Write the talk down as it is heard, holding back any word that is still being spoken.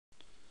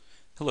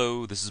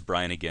Hello, this is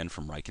Brian again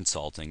from Wright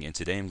Consulting, and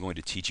today I'm going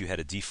to teach you how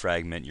to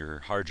defragment your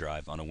hard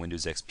drive on a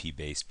Windows XP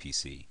based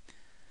PC.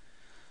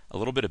 A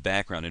little bit of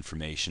background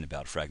information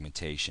about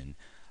fragmentation.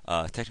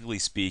 Technically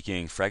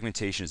speaking,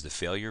 fragmentation is the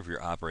failure of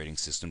your operating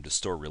system to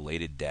store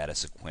related data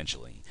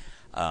sequentially.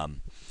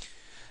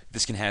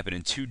 This can happen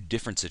in two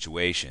different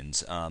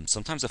situations.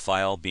 Sometimes a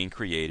file being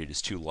created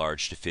is too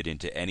large to fit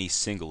into any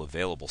single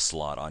available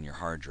slot on your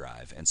hard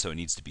drive, and so it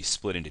needs to be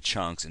split into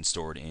chunks and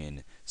stored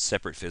in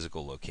separate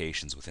physical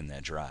locations within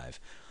that drive.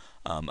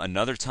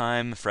 Another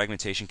time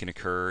fragmentation can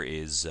occur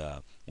is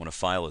when a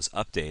file is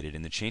updated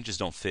and the changes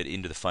don't fit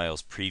into the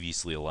file's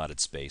previously allotted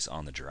space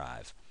on the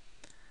drive.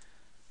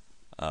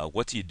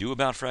 What do you do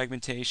about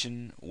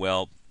fragmentation?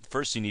 Well,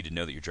 first you need to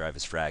know that your drive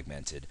is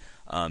fragmented.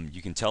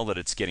 You can tell that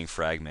it's getting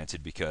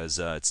fragmented because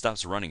it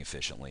stops running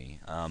efficiently,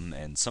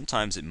 and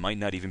sometimes it might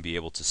not even be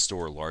able to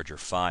store larger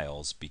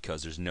files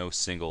because there's no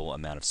single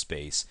amount of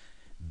space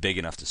big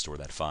enough to store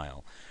that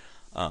file.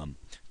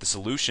 The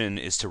solution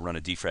is to run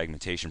a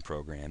defragmentation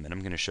program, and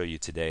I'm going to show you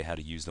today how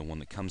to use the one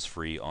that comes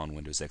free on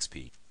Windows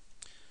XP.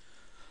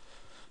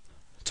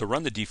 To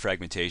run the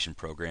defragmentation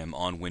program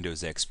on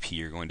Windows XP,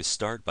 you're going to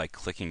start by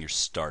clicking your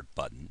Start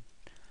button.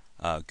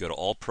 Go to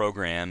All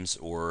Programs,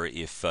 or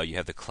if you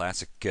have the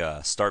classic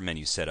Start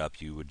menu set up,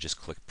 you would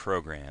just click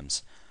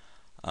Programs.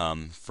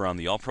 From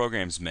the All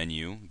Programs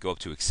menu, go up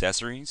to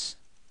Accessories,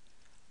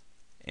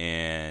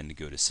 and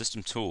go to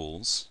System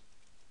Tools,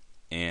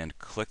 and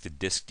click the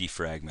Disk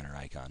Defragmenter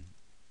icon.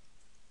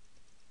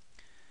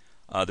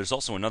 There's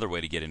also another way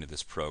to get into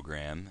this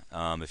program.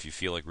 If you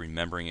feel like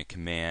remembering a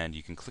command,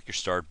 you can click your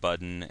Start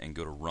button and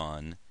go to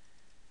Run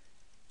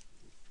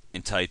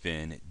and type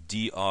in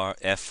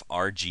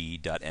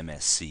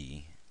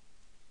defragment.msc,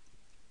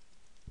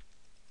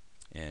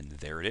 and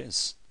there it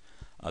is.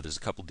 There's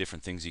a couple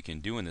different things you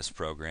can do in this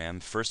program.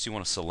 First, you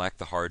want to select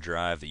the hard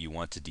drive that you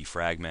want to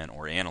defragment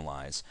or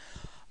analyze.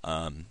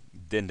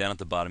 Then down at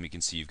the bottom you can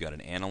see you've got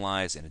an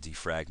Analyze and a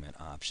Defragment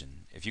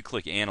option. If you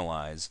click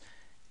Analyze,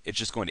 it's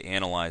just going to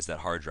analyze that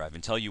hard drive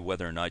and tell you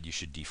whether or not you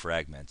should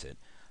defragment it.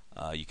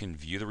 You can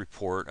view the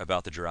report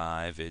about the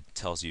drive. It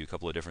tells you a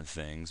couple of different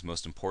things,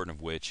 most important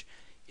of which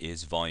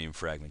is volume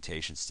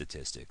fragmentation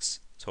statistics.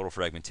 Total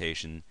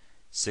fragmentation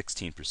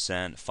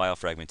 16%, file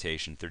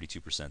fragmentation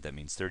 32%. That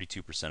means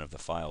 32% of the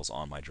files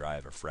on my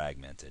drive are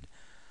fragmented.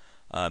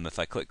 If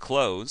I click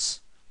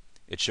Close,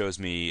 it shows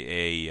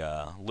me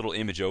a little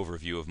image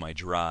overview of my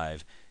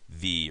drive.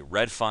 The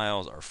red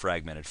files are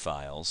fragmented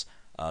files.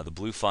 The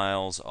blue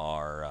files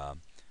are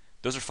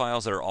those are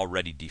files that are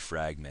already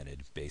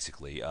defragmented,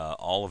 basically.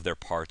 All of their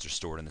parts are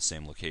stored in the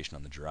same location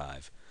on the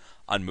drive.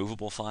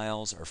 Unmovable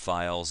files are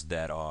files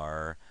that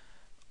are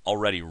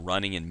already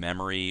running in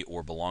memory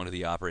or belong to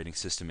the operating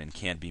system and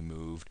can't be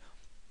moved.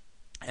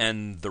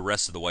 And the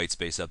rest of the white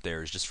space up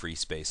there is just free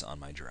space on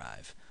my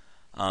drive.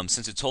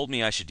 Since it told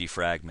me I should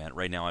defragment,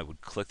 right now I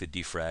would click the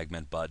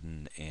defragment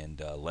button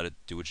and let it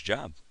do its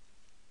job.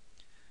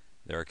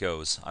 There it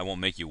goes. I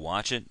won't make you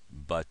watch it,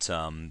 but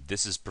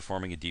this is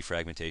performing a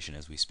defragmentation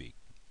as we speak.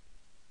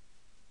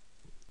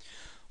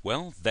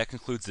 Well, that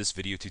concludes this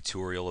video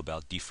tutorial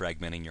about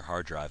defragmenting your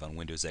hard drive on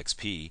Windows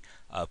XP.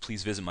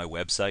 Please visit my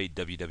website,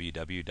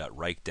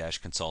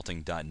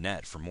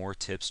 www.wright-consulting.net, for more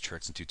tips,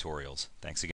 tricks, and tutorials. Thanks again.